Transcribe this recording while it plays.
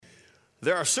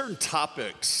There are certain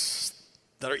topics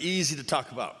that are easy to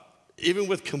talk about, even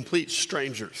with complete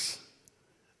strangers.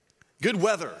 Good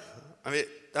weather. I mean,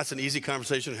 that's an easy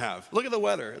conversation to have. Look at the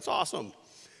weather. It's awesome.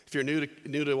 If you're new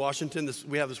to Washington,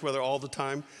 we have this weather all the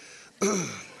time.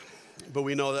 But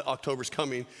we know that October's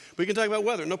coming. We can talk about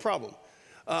weather, no problem.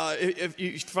 If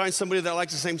you find somebody that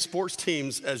likes the same sports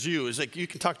teams as you, it's like you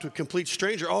can talk to a complete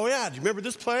stranger. Oh, yeah, do you remember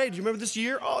this play? Do you remember this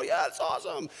year? Oh, yeah, it's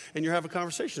awesome. And you're having a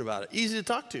conversation about it. Easy to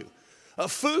talk to.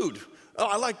 Food. Oh,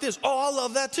 I like this. Oh, I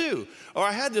love that too. Or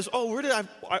I had this. Oh, where did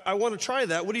I want to try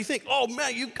that. What do you think? Oh,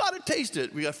 man, you got to taste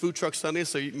it. We got Food Truck Sunday,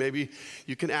 so maybe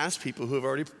you can ask people who have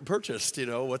already purchased,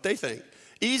 what they think.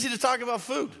 Easy to talk about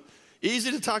food.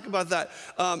 Easy to talk about that.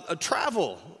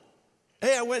 Travel.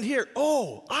 Hey, I went here.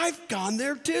 Oh, I've gone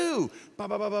there too.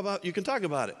 You can talk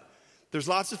about it. There's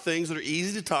lots of things that are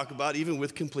easy to talk about, even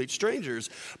with complete strangers.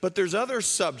 But there's other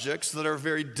subjects that are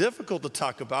very difficult to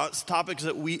talk about. It's topics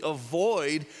that we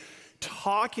avoid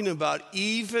talking about,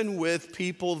 even with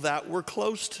people that we're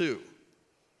close to.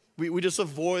 We just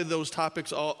avoid those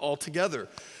topics altogether.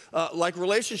 Like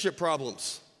relationship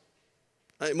problems.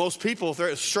 Most people, if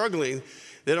they're struggling,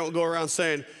 they don't go around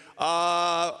saying,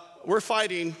 we're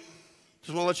fighting.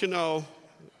 Just want to let you know,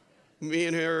 me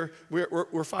and her,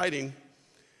 we're fighting.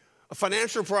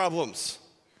 Financial problems.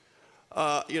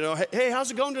 Hey, how's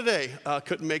it going today?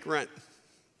 Couldn't make rent.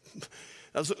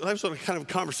 That's what kind of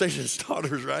conversation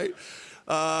starters, right?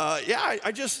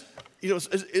 I just,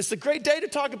 it's a great day to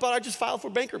talk about. I just filed for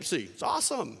bankruptcy. It's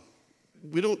awesome.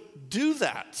 We don't do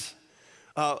that.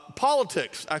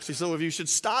 Politics. Actually, some of you should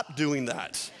stop doing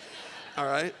that. All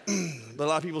right? But a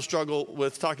lot of people struggle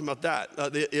with talking about that.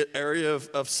 The area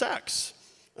of sex.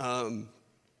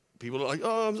 People are like,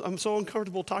 oh, I'm so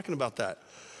uncomfortable talking about that.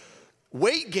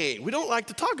 Weight gain. We don't like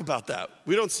to talk about that.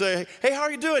 We don't say, hey, how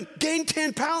are you doing? Gained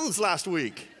 10 pounds last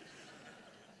week.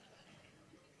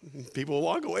 People will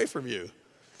walk away from you.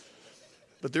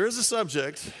 But there is a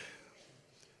subject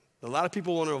that a lot of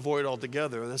people want to avoid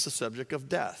altogether, and that's the subject of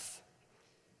death.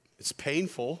 It's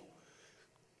painful.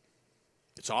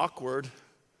 It's awkward.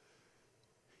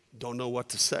 Don't know what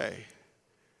to say.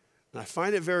 And I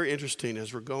find it very interesting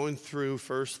as we're going through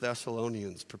 1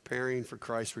 Thessalonians, preparing for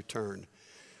Christ's return.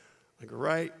 Like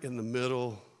right in the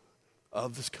middle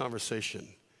of this conversation,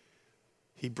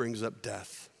 he brings up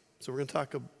death. So we're going to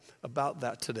talk about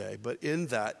that today. But in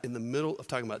the middle of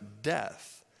talking about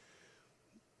death,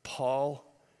 Paul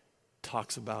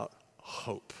talks about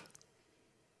hope.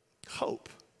 Hope.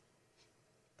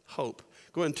 Hope.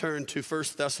 Go ahead and turn to 1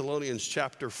 Thessalonians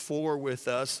chapter 4 with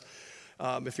us.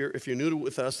 If you're new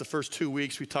with us, the first 2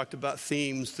 weeks we talked about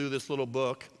themes through this little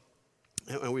book,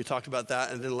 and we talked about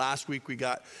that. And then last week we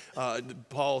got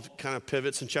Paul kind of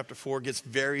pivots in chapter 4, gets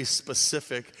very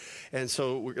specific, and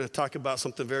so we're going to talk about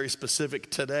something very specific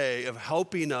today of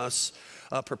helping us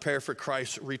prepare for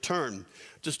Christ's return.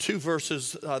 Just 2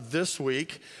 verses this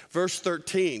week. Verse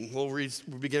 13, we'll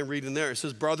begin reading there. It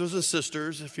says, brothers and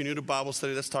sisters, if you're new to Bible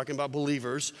study, that's talking about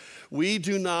believers. We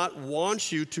do not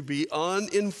want you to be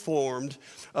uninformed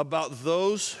about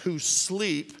those who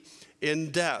sleep in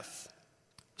death,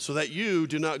 so that you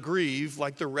do not grieve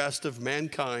like the rest of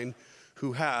mankind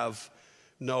who have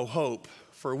no hope.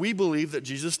 For we believe that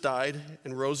Jesus died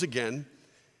and rose again,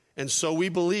 and so we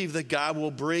believe that God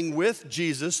will bring with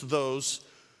Jesus those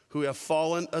who have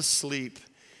fallen asleep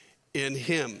in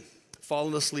him.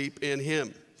 Fallen asleep in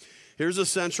him. Here's a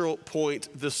central point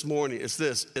this morning. It's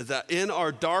this, is that in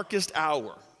our darkest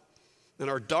hour,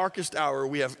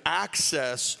 we have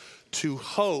access to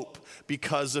hope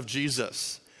because of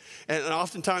Jesus. And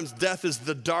oftentimes death is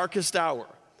the darkest hour.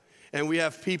 And we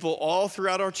have people all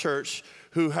throughout our church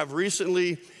who have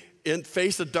recently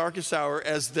faced the darkest hour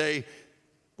as they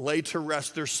lay to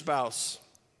rest their spouse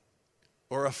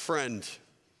or a friend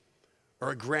or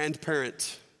a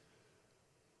grandparent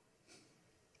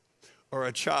or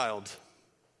a child.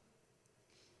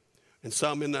 And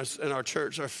some in our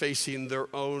church are facing their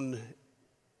own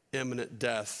imminent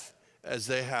death as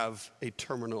they have a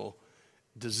terminal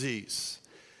disease.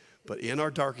 But in our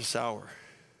darkest hour,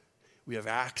 we have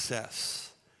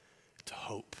access to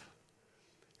hope.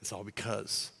 It's all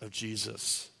because of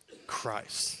Jesus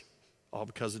Christ. All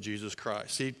because of Jesus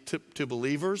Christ. See, to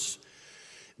believers,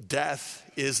 death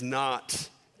is not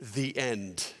the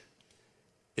end.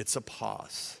 It's a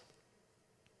pause.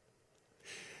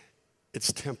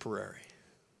 It's temporary.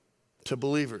 To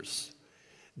believers.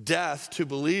 Death to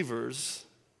believers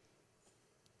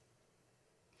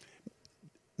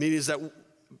means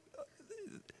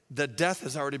that death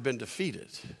has already been defeated.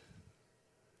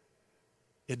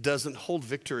 It doesn't hold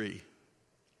victory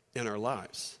in our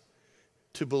lives.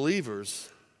 To believers,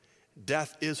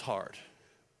 death is hard.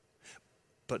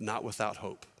 but not without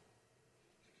hope.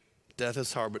 Death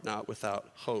is hard, but not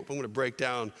without hope. I'm going to break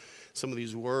down some of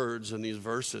these words and these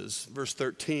verses. Verse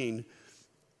 13,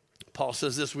 Paul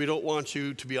says this: we don't want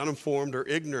you to be uninformed or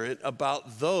ignorant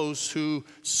about those who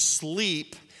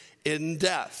sleep in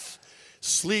death.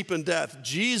 Sleep in death.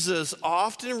 Jesus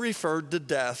often referred to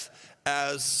death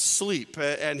as sleep,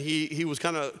 and he was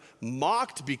kind of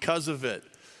mocked because of it.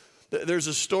 There's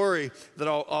a story that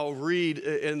I'll read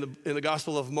in the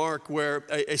Gospel of Mark where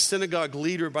a synagogue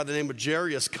leader by the name of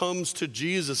Jairus comes to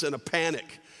Jesus in a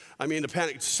panic. I mean, a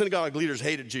panic. Synagogue leaders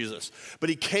hated Jesus. But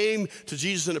he came to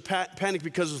Jesus in a panic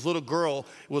because his little girl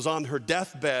was on her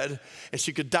deathbed and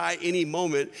she could die any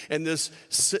moment. And this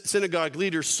synagogue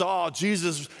leader saw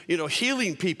Jesus,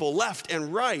 healing people left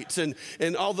and right. And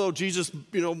although Jesus,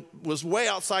 was way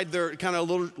outside their kind of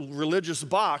little religious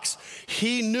box,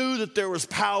 he knew that there was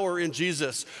power in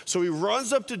Jesus. So he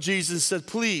runs up to Jesus and said,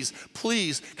 please,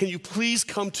 can you please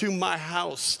come to my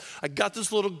house? I got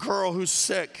this little girl who's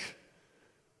sick.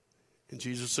 And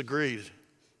Jesus agreed.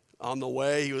 On the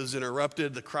way, he was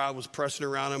interrupted. The crowd was pressing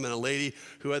around him, and a lady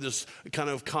who had this kind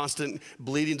of constant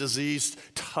bleeding disease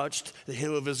touched the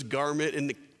hem of his garment, and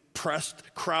the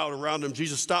pressed crowd around him.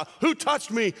 Jesus stopped. Who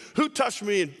touched me? Who touched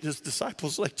me? And his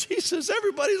disciples were like, Jesus,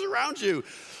 everybody's around you.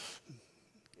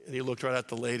 And he looked right at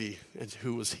the lady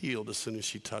who was healed as soon as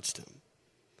she touched him.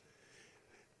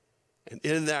 And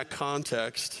in that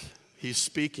context, he's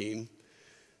speaking.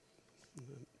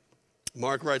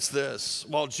 Mark writes this: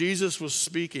 while Jesus was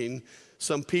speaking,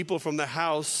 some people from the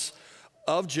house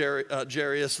of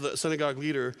Jairus, the synagogue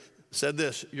leader, said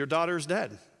this: your daughter is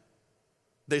dead.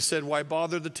 They said, why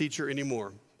bother the teacher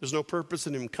anymore? There's no purpose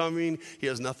in him coming. He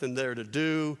has nothing there to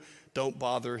do. Don't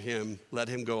bother him. Let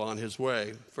him go on his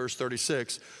way. Verse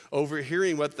 36,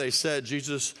 overhearing what they said,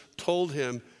 Jesus told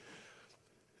him,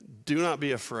 do not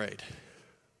be afraid.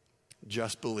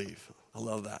 Just believe. I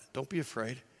love that. Don't be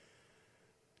afraid.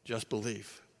 Just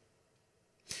believe.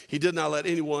 He did not let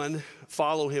anyone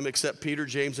follow him except Peter,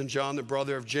 James, and John, the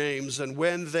brother of James. And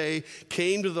when they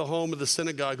came to the home of the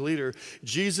synagogue leader,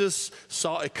 Jesus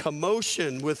saw a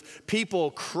commotion with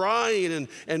people crying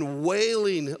and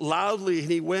wailing loudly. And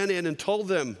he went in and told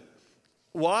them,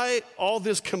 why all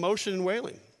this commotion and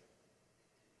wailing?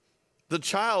 The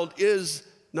child is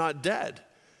not dead,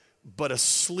 but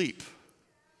asleep.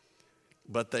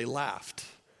 But they laughed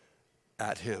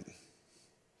at him.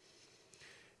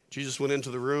 Jesus went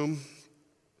into the room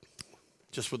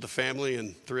just with the family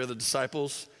and 3 other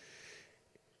disciples.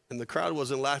 And the crowd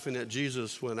wasn't laughing at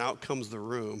Jesus when out comes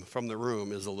from the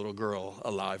room is a little girl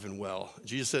alive and well.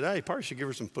 Jesus said, hey, probably should give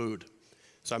her some food.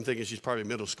 So I'm thinking she's probably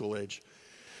middle school age.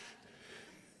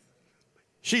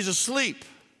 She's asleep.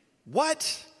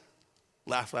 What?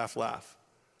 Laugh, laugh, laugh.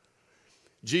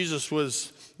 Jesus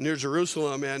was near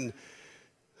Jerusalem, and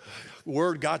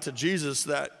word got to Jesus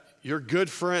that your good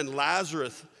friend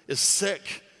Lazarus is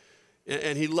sick.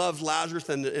 And he loved Lazarus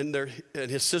and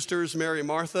his sisters, Mary and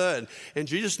Martha. And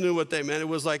Jesus knew what they meant. It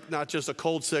was like not just a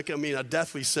cold sick, a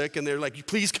deathly sick. And they're like,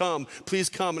 please come, please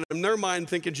come. And in their mind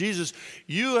thinking, Jesus,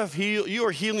 you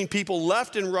are healing people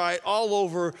left and right, all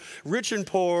over, rich and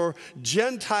poor,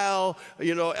 Gentile,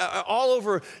 all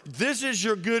over. This is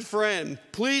your good friend.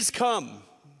 Please come.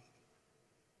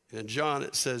 And in John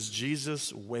it says,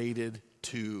 Jesus waited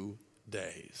 2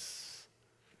 days.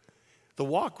 The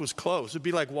walk was close. It'd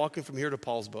be like walking from here to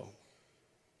Paulsbo.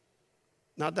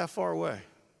 Not that far away.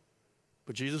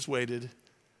 But Jesus waited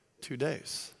 2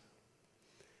 days.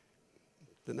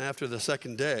 Then after the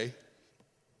second day,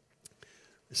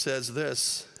 it says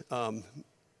this. It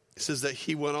says that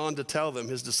he went on to tell them,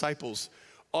 his disciples,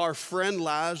 our friend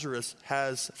Lazarus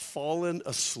has fallen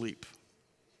asleep,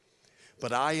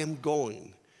 but I am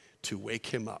going to wake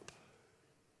him up.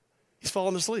 He's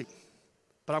fallen asleep.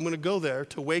 But I'm going to go there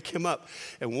to wake him up.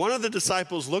 And one of the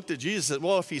disciples looked at Jesus and said,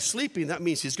 well, if he's sleeping, that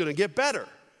means he's going to get better.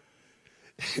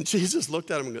 And Jesus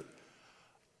looked at him and goes,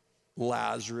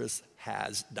 Lazarus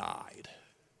has died.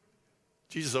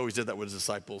 Jesus always did that with his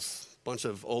disciples. A bunch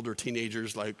of older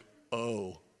teenagers like,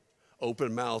 oh,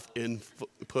 open mouth,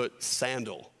 input,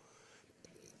 sandal.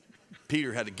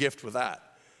 Peter had a gift with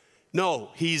that.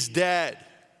 No, he's dead.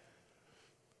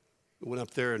 He went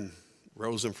up there and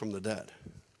rose him from the dead.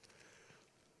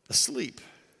 Asleep.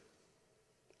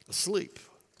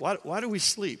 Why do we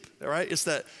sleep? All right, it's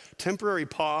that temporary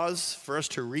pause for us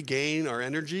to regain our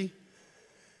energy.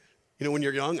 When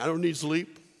you're young, I don't need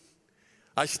sleep.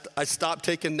 I stopped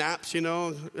taking naps,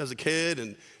 as a kid,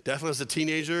 and definitely as a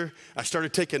teenager. I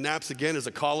started taking naps again as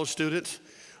a college student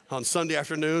on Sunday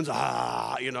afternoons.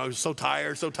 I was so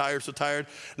tired.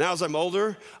 Now as I'm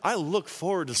older, I look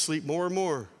forward to sleep more and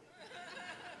more.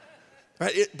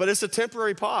 right? But it's a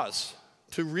temporary pause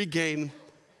to regain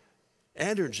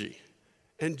energy.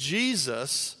 And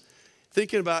Jesus,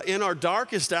 thinking about in our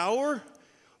darkest hour,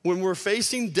 when we're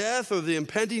facing death or the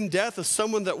impending death of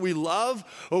someone that we love,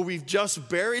 or we've just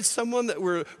buried someone that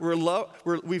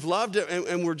we've loved,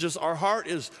 and we're just, our heart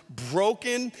is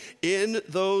broken in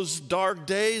those dark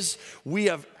days, we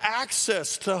have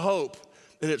access to hope,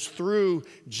 and it's through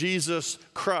Jesus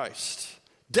Christ.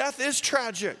 Death is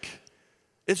tragic.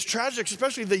 It's tragic,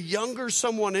 especially the younger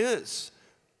someone is.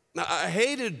 Now, I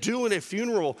hated doing a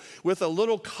funeral with a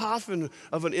little coffin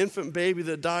of an infant baby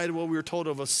that died what we were told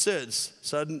of a SIDS,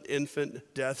 sudden infant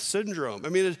death syndrome. I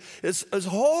mean, it's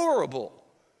horrible.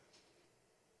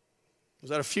 I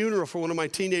was at a funeral for one of my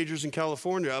teenagers in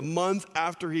California a month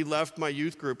after he left my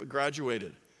youth group and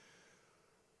graduated.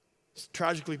 He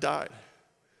tragically died.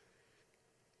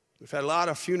 We've had a lot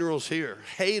of funerals here.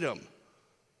 Hate them.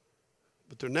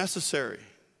 But they're necessary,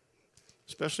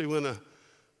 especially when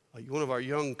one of our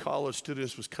young college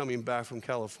students was coming back from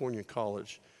California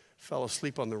college, fell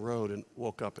asleep on the road and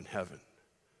woke up in heaven.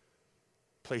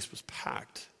 The place was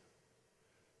packed.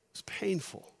 It was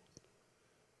painful.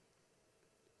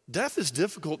 Death is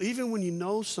difficult even when you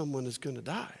know someone is going to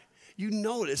die. You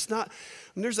know it. It's not, I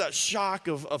mean, there's that shock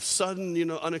of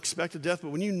sudden, unexpected death,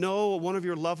 but when you know one of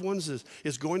your loved ones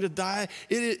is going to die,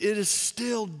 it is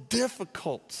still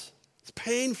difficult. It's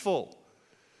painful.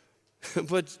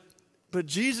 But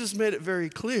Jesus made it very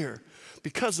clear,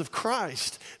 because of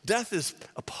Christ, death is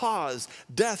a pause.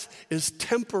 Death is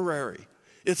temporary.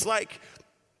 It's like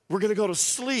we're going to go to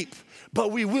sleep,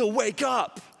 but we will wake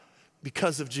up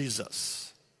because of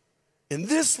Jesus. In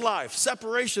this life,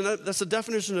 separation, that's the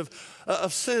definition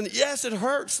of sin. Yes, it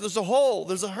hurts. There's a hole.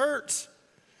 There's a hurt.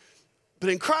 But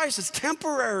in Christ, it's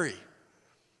temporary.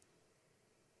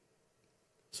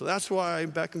 So that's why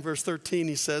back in verse 13,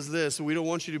 he says this: we don't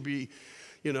want you to be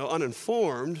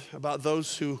uninformed about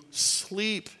those who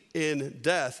sleep in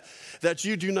death, that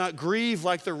you do not grieve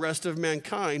like the rest of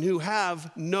mankind who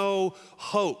have no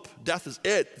hope. Death is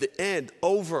it, the end,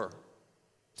 over.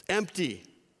 It's empty.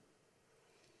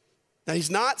 Now,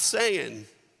 he's not saying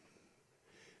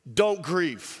don't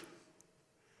grieve.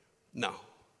 No.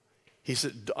 He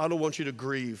said, I don't want you to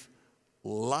grieve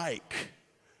like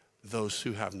those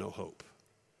who have no hope.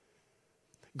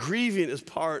 Grieving is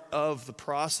part of the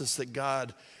process that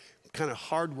God kind of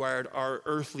hardwired our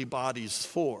earthly bodies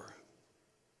for.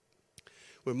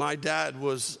 When my dad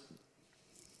was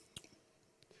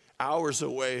hours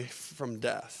away from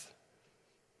death,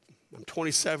 I'm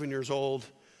 27 years old.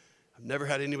 I've never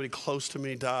had anybody close to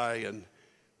me die, and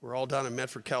we're all down in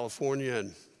Medford, California, and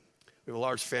we have a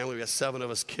large family. We got 7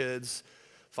 of us kids,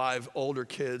 5 older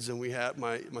kids, and we had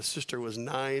my sister was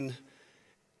 9,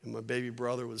 and my baby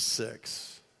brother was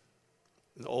 6.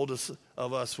 And the oldest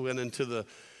of us went into the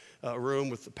room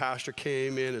with the pastor,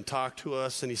 came in and talked to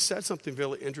us, and he said something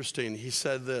really interesting. He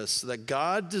said this, that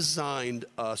God designed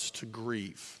us to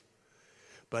grieve,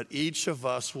 but each of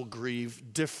us will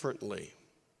grieve differently,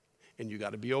 and you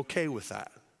got to be okay with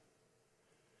that.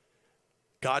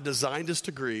 God designed us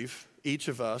to grieve. Each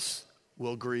of us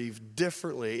will grieve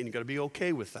differently, and you got to be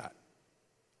okay with that.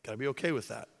 Got to be okay with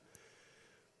that.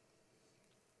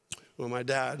 Well, my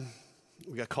dad,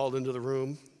 we got called into the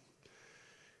room,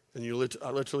 and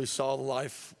I literally saw the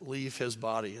life leave his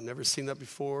body. I'd never seen that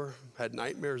before. Had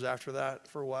nightmares after that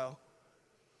for a while.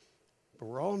 But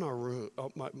we're all in our room,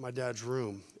 my dad's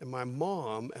room, and my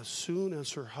mom, as soon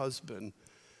as her husband,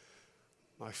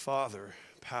 my father,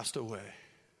 passed away,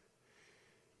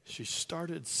 she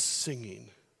started singing,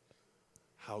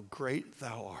 "How Great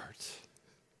Thou Art."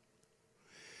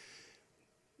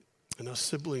 And us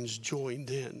siblings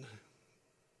joined in.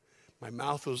 My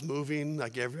mouth was moving,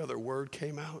 like every other word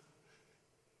came out.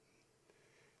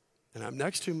 And I'm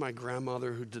next to my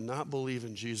grandmother who did not believe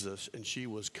in Jesus, and she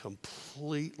was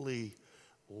completely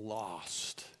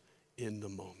lost in the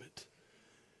moment.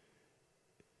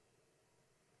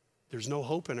 There's no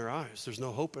hope in her eyes. There's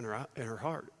no hope in her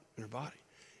heart, in her body.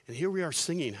 And here we are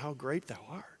singing, "How Great Thou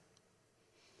Art."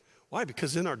 Why?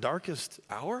 Because in our darkest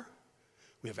hour,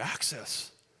 we have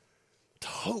access to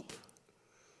hope.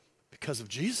 Because of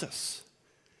Jesus,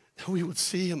 that we would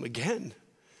see him again,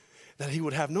 that he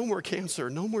would have no more cancer,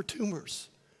 no more tumors.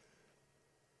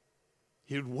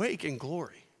 He would wake in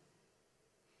glory.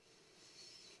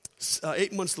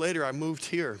 8 months later, I moved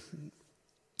here,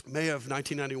 May of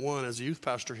 1991, as a youth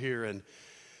pastor here, and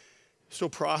still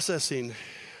processing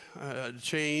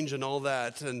change and all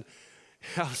that. And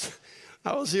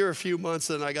I was here a few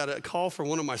months, and I got a call from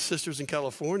one of my sisters in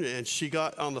California, and she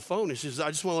got on the phone, and she says,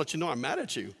 "I just want to let you know I'm mad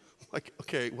at you." Like,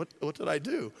 okay, what did I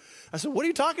do? I said, what are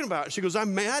you talking about? She goes,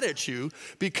 I'm mad at you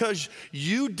because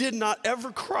you did not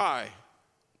ever cry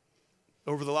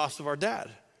over the loss of our dad.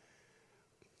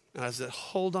 And I said,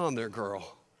 hold on there,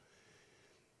 girl.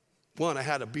 One, I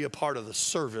had to be a part of the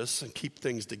service and keep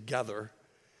things together.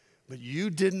 But you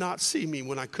did not see me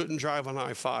when I couldn't drive on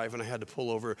I-5 and I had to pull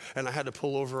over, and I had to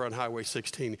pull over on Highway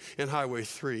 16 and Highway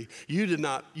 3.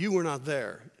 You were not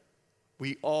there.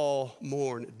 We all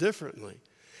mourn differently.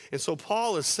 And so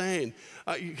Paul is saying,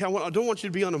 I don't want you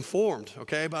to be uninformed,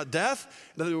 okay, about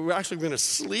death, that we're actually going to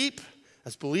sleep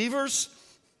as believers.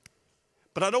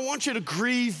 But I don't want you to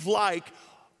grieve like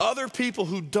other people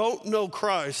who don't know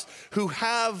Christ, who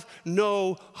have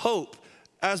no hope.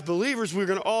 As believers, we're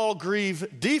going to all grieve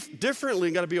differently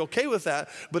and got to be okay with that.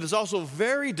 But it's also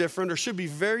very different, or should be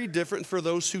very different, for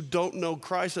those who don't know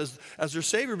Christ as their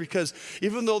Savior, because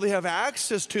even though they have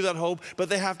access to that hope, but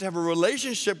they have to have a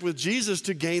relationship with Jesus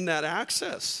to gain that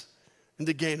access and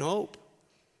to gain hope.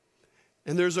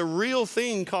 And there's a real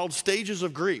thing called stages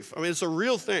of grief. I mean, it's a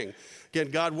real thing. Again,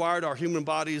 God wired our human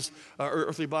bodies, our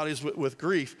earthly bodies with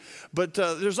grief. But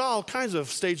there's all kinds of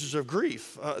stages of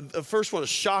grief. The first one is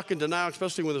shock and denial,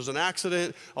 especially when there's an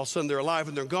accident. All of a sudden they're alive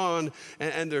and they're gone,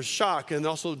 and there's shock. And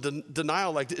also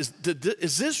denial, like,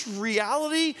 is this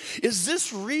reality? Is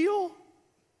this real?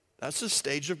 That's a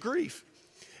stage of grief.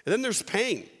 And then there's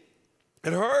pain.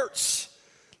 It hurts,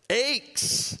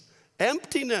 aches,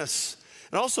 emptiness.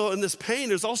 And also in this pain,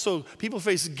 there's also people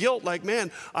face guilt, like,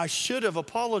 man, I should have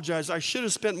apologized. I should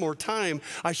have spent more time.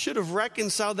 I should have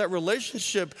reconciled that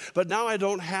relationship, but now I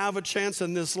don't have a chance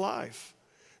in this life.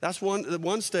 That's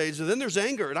one stage. And then there's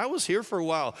anger. And I was here for a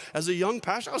while. As a young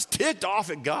pastor, I was ticked off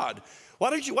at God. Why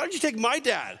did you take my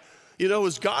dad?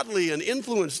 Was godly and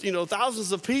influenced,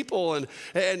 thousands of people.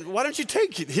 And why don't you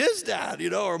take his dad,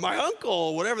 or my uncle,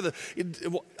 or whatever.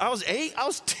 I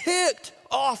was ticked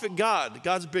off at God.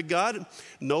 God's a big God.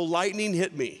 No lightning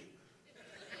hit me.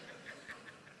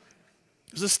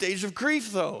 There's a stage of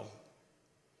grief, though.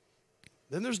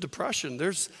 Then there's depression.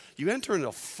 You enter in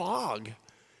a fog.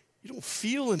 You don't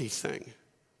feel anything.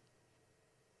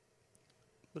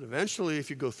 But eventually, if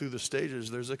you go through the stages,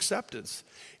 there's acceptance.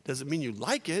 It doesn't mean you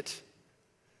like it,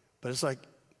 but it's like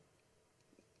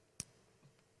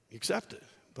you accept it.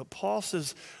 But Paul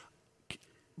says,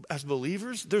 as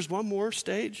believers, there's one more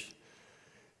stage.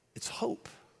 It's hope.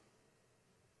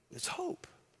 It's hope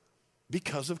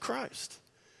because of Christ.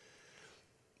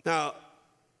 Now,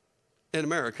 in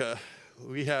America,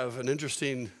 we have an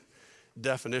interesting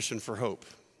definition for hope.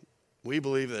 We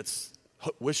believe that's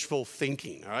wishful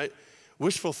thinking, all right?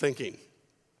 Wishful thinking.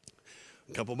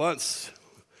 In a couple months,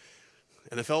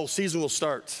 NFL season will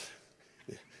start.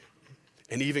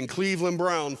 And even Cleveland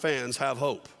Brown fans have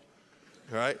hope,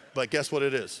 all right? But guess what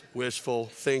it is? Wishful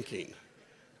thinking,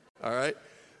 all right?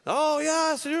 Oh,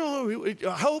 yeah, so, we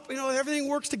hope, everything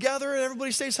works together and everybody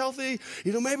stays healthy.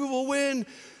 Maybe we'll win.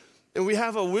 And we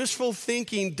have a wishful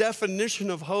thinking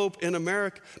definition of hope in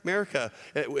America,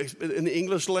 in the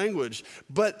English language.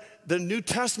 But the New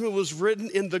Testament was written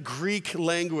in the Greek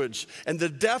language. And the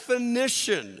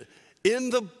definition in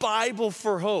the Bible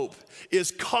for hope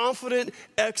is confident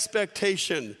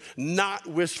expectation, not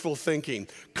wishful thinking.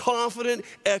 Confident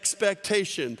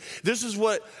expectation. This is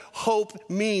what hope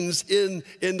means in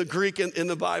the Greek in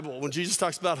the Bible when Jesus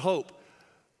talks about hope.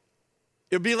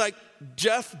 It would be like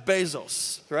Jeff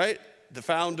Bezos, right? The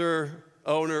founder,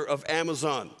 owner of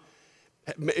Amazon,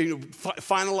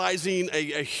 finalizing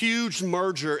a huge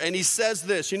merger. And he says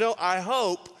this, I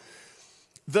hope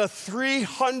the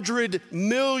 $300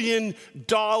 million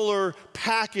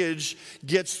package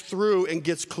gets through and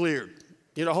gets cleared.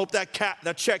 I hope that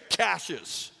check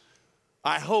cashes.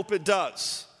 I hope it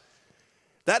does.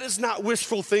 That is not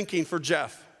wishful thinking for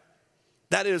Jeff.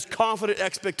 That is confident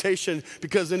expectation,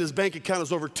 because in his bank account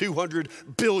is over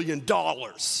 $200 billion.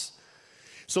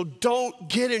 So don't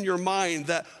get in your mind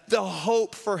that the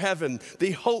hope for heaven,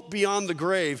 the hope beyond the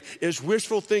grave, is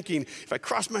wishful thinking. If I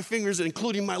cross my fingers,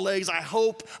 including my legs, I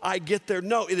hope I get there.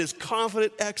 No, it is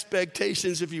confident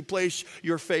expectations if you place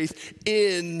your faith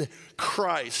in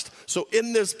Christ. So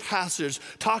in this passage,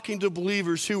 talking to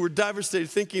believers who were devastated,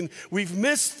 thinking we've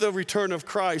missed the return of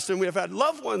Christ, and we have had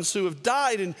loved ones who have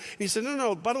died, and he said,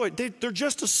 no, by the way, they're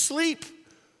just asleep.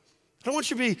 I don't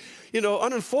want you to be,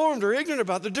 uninformed or ignorant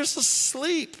about it. They're just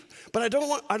asleep. But I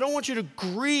don't want you to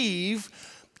grieve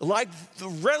like the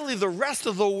rest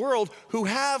of the world who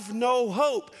have no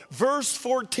hope. Verse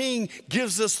 14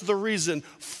 gives us the reason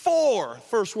for,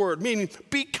 first word, meaning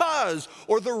because,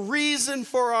 or the reason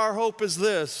for our hope is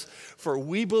this: for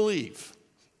we believe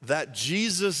that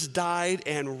Jesus died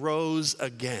and rose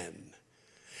again.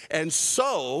 And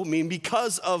so,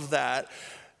 because of that,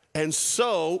 and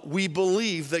so we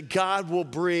believe that God will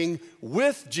bring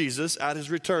with Jesus at his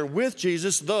return, with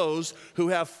Jesus, those who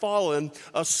have fallen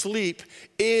asleep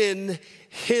in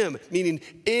him, meaning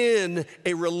in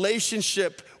a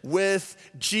relationship with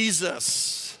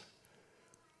Jesus.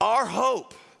 Our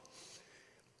hope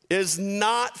is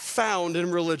not found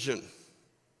in religion,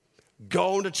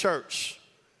 going to church,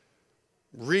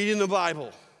 reading the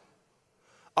Bible.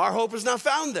 Our hope is not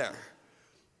found there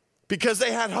because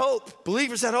they had hope.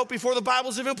 Believers had hope before the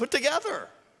Bible's even put together.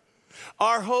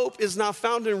 Our hope is not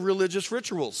found in religious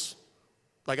rituals.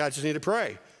 Like, I just need to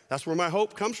pray. That's where my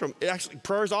hope comes from. Actually,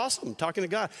 prayer is awesome, talking to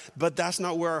God. But that's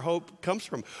not where our hope comes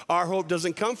from. Our hope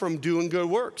doesn't come from doing good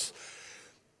works.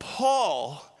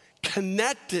 Paul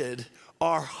connected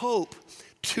our hope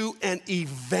to an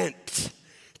event.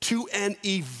 To an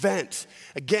event.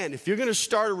 Again, if you're going to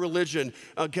start a religion,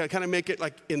 kind of make it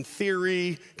like in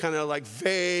theory, kind of like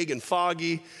vague and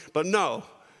foggy. But no.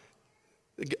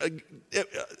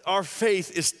 Our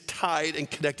faith is tied and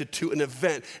connected to an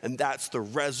event, and that's the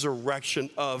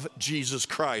resurrection of Jesus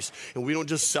Christ. And we don't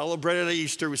just celebrate it at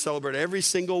Easter, we celebrate it every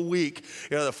single week.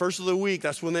 The first of the week,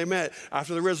 that's when they met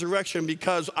after the resurrection,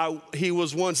 because he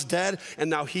was once dead and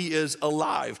now he is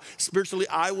alive. Spiritually,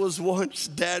 I was once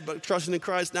dead, but trusting in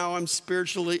Christ, now I'm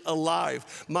spiritually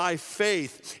alive. My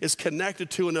faith is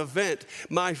connected to an event.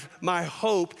 My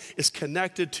hope is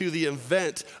connected to the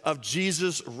event of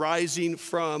Jesus rising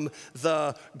from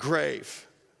the grave.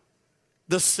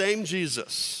 The same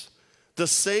Jesus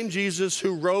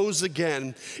who rose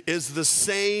again is the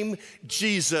same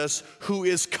Jesus who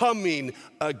is coming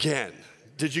again.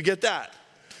 Did you get that?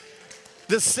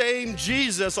 The same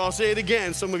Jesus, I'll say it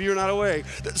again, some of you are not awake.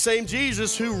 The same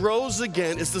Jesus who rose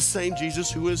again is the same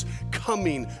Jesus who is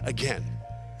coming again.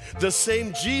 The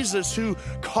same Jesus who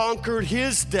conquered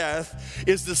his death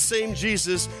is the same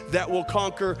Jesus that will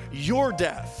conquer your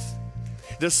death.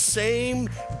 The same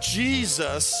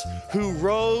Jesus who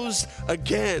rose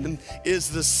again is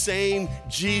the same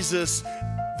Jesus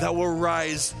that will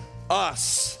rise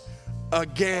us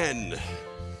again.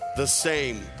 The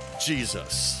same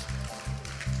Jesus.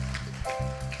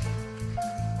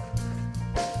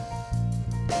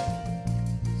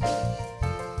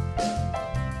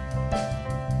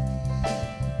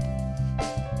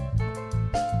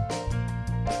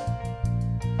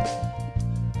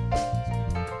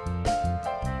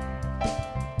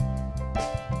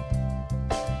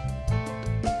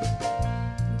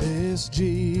 This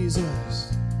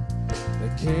Jesus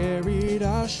that carried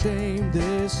our shame,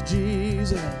 this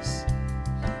Jesus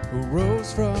who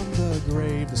rose from the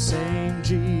grave, the same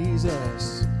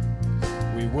Jesus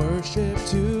we worship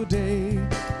today,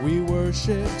 we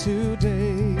worship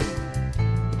today.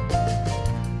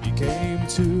 He came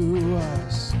to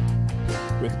us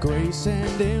with grace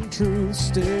and in truth,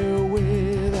 still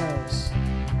with us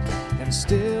and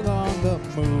still on the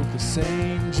move, the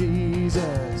same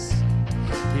Jesus.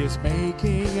 He is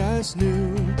making us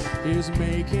new, He is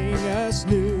making us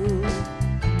new.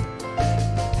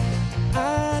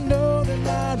 I know that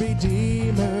my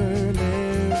Redeemer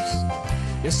lives.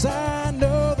 Yes, I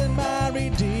know that my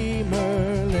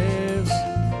Redeemer lives.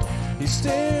 He's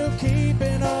still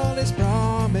keeping all His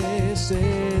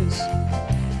promises.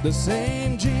 The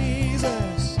same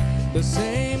Jesus, the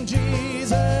same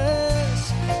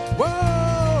Jesus. Whoa.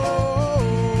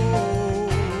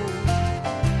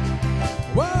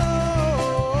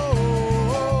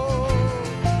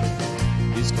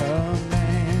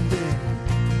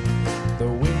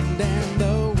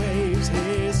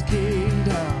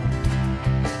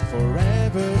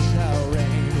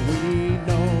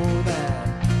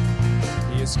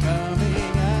 He's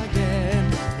coming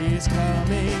again, He's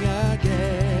coming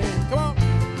again. Come on.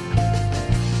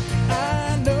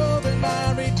 I know that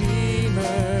my Redeemer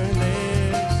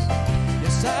lives.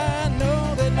 Yes, I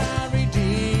know that my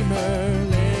Redeemer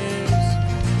lives.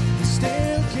 He's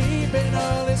still keeping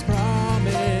all His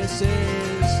promises.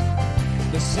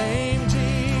 The same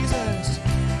Jesus,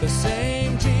 the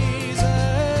same Jesus.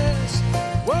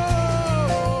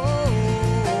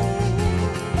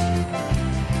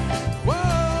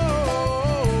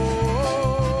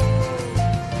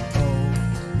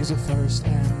 The first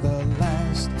and the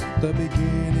last, the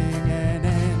beginning and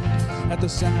end. At the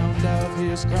sound of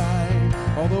His cry,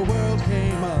 all the world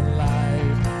came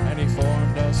alive, and He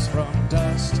formed us from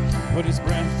dust, put His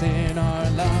breath in our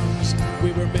lungs.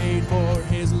 We were made for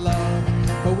His love,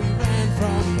 but we ran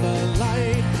from the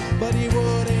light, but He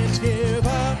wouldn't give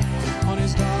up on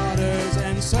His daughters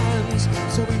and sons.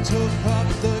 So He took up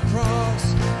the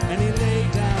cross, and He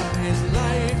laid down His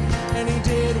life, and He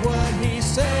did what He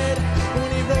said. When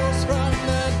He rose from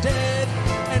the dead,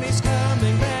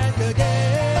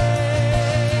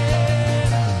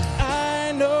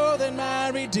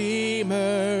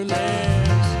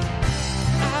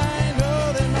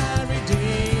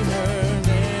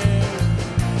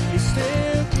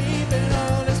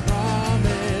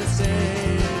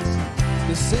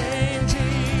 the same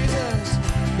Jesus,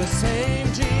 the same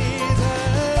Jesus.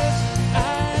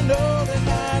 I know that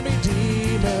my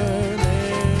Redeemer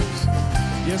lives.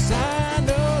 Yes, I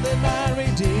know that my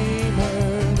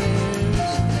Redeemer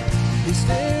lives. He's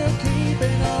still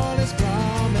keeping all his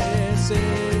promises.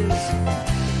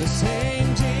 The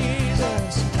same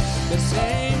Jesus, the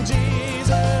same Jesus.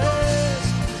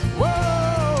 Whoa.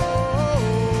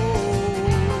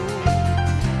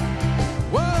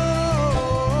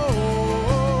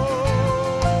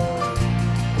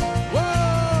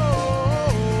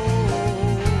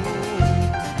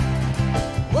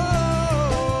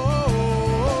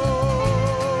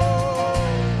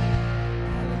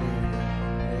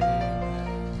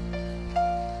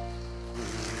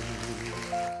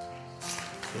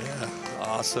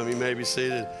 Awesome. You may be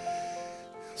seated.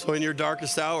 So in your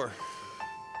darkest hour,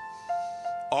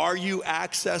 are you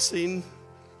accessing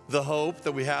the hope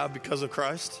that we have because of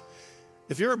Christ?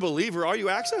 If you're a believer, are you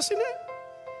accessing it?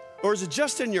 Or is it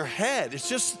just in your head? It's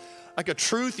just like a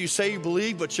truth you say you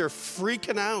believe, but you're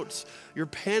freaking out. You're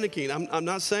panicking. I'm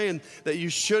not saying that you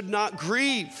should not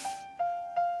grieve.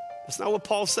 That's not what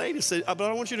Paul's saying. He said, but I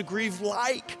don't want you to grieve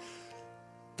like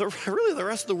the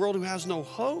rest of the world who has no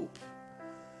hope.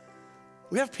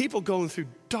 We have people going through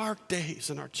dark days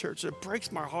in our church. It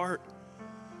breaks my heart.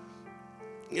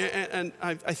 And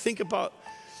I think about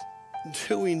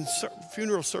doing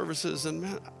funeral services, and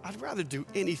man, I'd rather do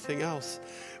anything else.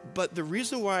 But the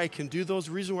reason why I can do those,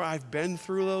 the reason why I've been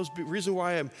through those, the reason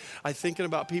why I'm thinking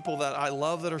about people that I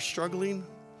love that are struggling,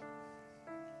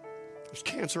 there's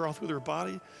cancer all through their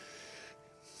body.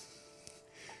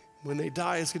 When they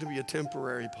die, it's going to be a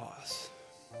temporary pause.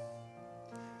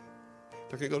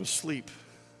 They're going to go to sleep.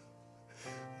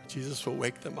 Jesus will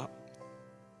wake them up.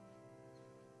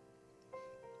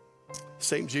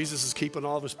 Same Jesus is keeping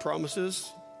all of his promises.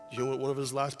 You know what one of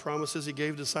his last promises he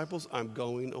gave disciples? I'm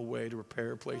going away to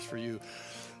prepare a place for you.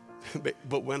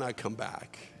 But when I come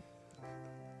back,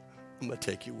 I'm going to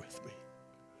take you with me.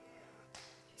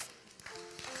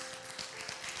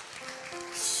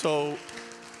 So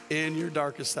in your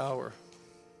darkest hour,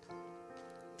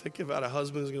 think about a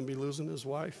husband who's going to be losing his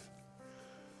wife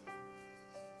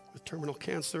with terminal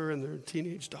cancer and their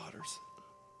teenage daughters.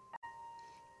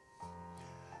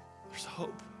 There's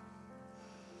hope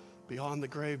beyond the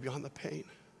grave, beyond the pain,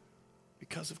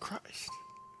 because of Christ.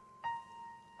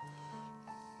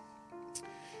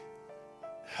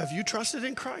 Have you trusted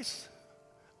in Christ?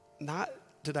 I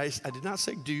did not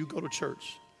say, do you go to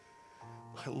church?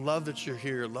 I love that you're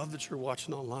here. I love that you're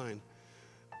watching online.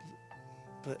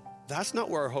 But that's not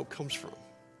where our hope comes from.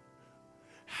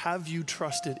 Have you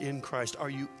trusted in Christ? Are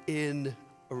you in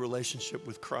a relationship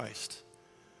with Christ?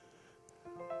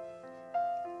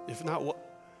 If not,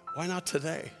 why not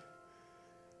today?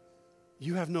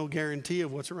 You have no guarantee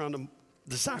of what's around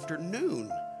this afternoon.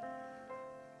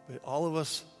 But all of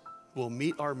us will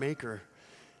meet our Maker.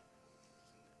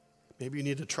 Maybe you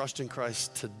need to trust in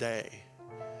Christ today,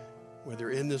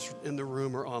 whether in the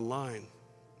room or online.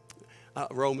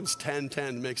 Romans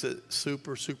 10:10 makes it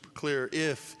super, super clear.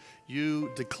 If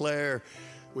you declare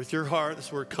with your heart,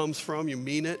 that's where it comes from, you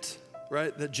mean it,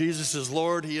 right? That Jesus is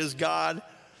Lord, he is God,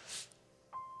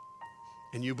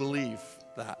 and you believe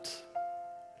that,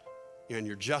 and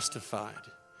you're justified.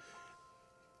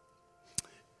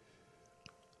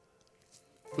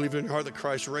 Believe in your heart that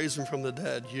Christ raised him from the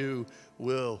dead, you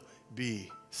will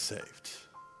be saved.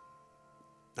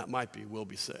 Not might be, will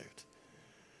be saved.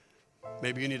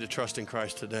 Maybe you need to trust in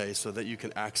Christ today so that you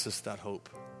can access that hope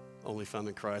only found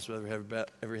in Christ, with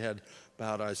every head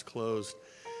bowed, eyes closed.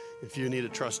 If you need to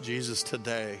trust Jesus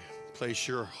today, place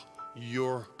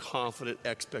your confident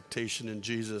expectation in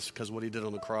Jesus because what he did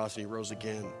on the cross and he rose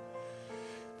again.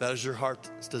 That is your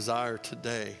heart's desire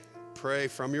today. Pray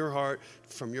from your heart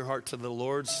to the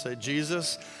Lord. Say,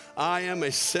 Jesus, I am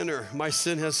a sinner. My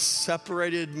sin has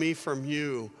separated me from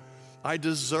you. I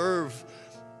deserve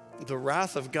the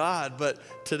wrath of God, but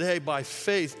today by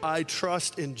faith, I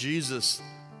trust in Jesus,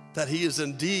 that he is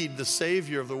indeed the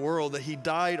Savior of the world, that he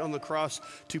died on the cross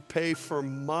to pay for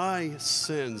my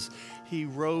sins. He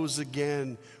rose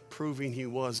again, proving he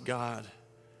was God.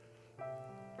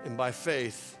 And by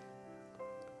faith,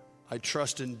 I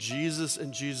trust in Jesus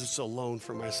and Jesus alone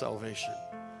for my salvation,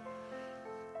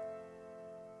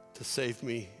 to save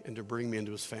me and to bring me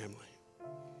into his family.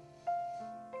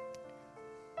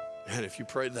 And if you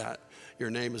prayed that, your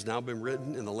name has now been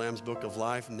written in the Lamb's Book of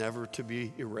Life, never to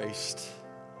be erased.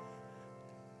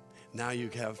 Now you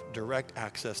have direct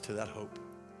access to that hope.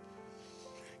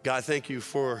 God, thank you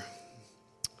for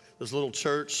this little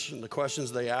church and the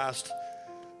questions they asked,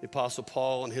 the Apostle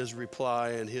Paul and his reply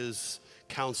and his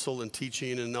counsel and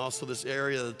teaching, and also this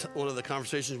area, one of the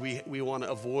conversations we want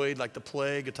to avoid, like the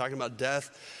plague, talking about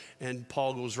death. And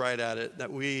Paul goes right at it,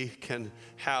 that we can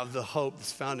have the hope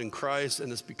that's found in Christ,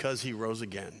 and it's because he rose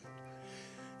again.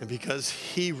 And because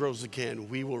he rose again,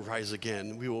 we will rise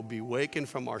again. We will be wakened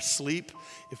from our sleep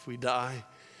if we die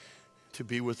to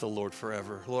be with the Lord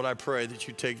forever. Lord, I pray that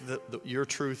you take your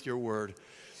truth, your word,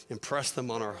 impress them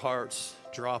on our hearts,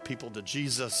 draw people to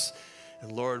Jesus.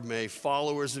 And Lord, may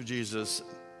followers of Jesus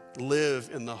live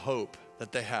in the hope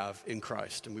that they have in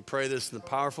Christ. And we pray this in the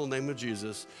powerful name of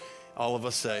Jesus. All of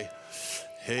us say,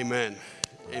 amen.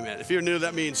 Amen. If you're new,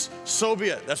 that means so be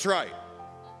it. That's right.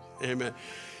 Amen.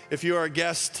 If you are a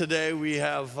guest today, we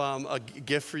have a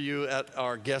gift for you at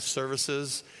our guest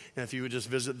services. And if you would just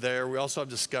visit there, we also have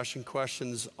discussion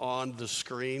questions on the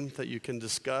screen that you can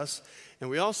discuss. And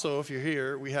we also, if you're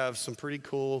here, we have some pretty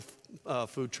cool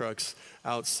food trucks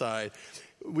outside.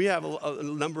 We have a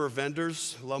number of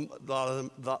vendors. A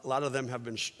lot of them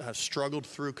have struggled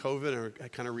through COVID and are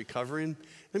kind of recovering.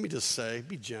 Let me just say,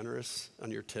 be generous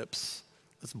on your tips.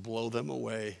 Let's blow them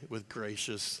away with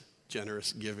gracious,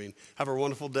 generous giving. Have a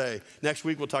wonderful day. Next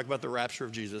week, we'll talk about the rapture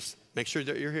of Jesus. Make sure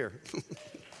that you're here.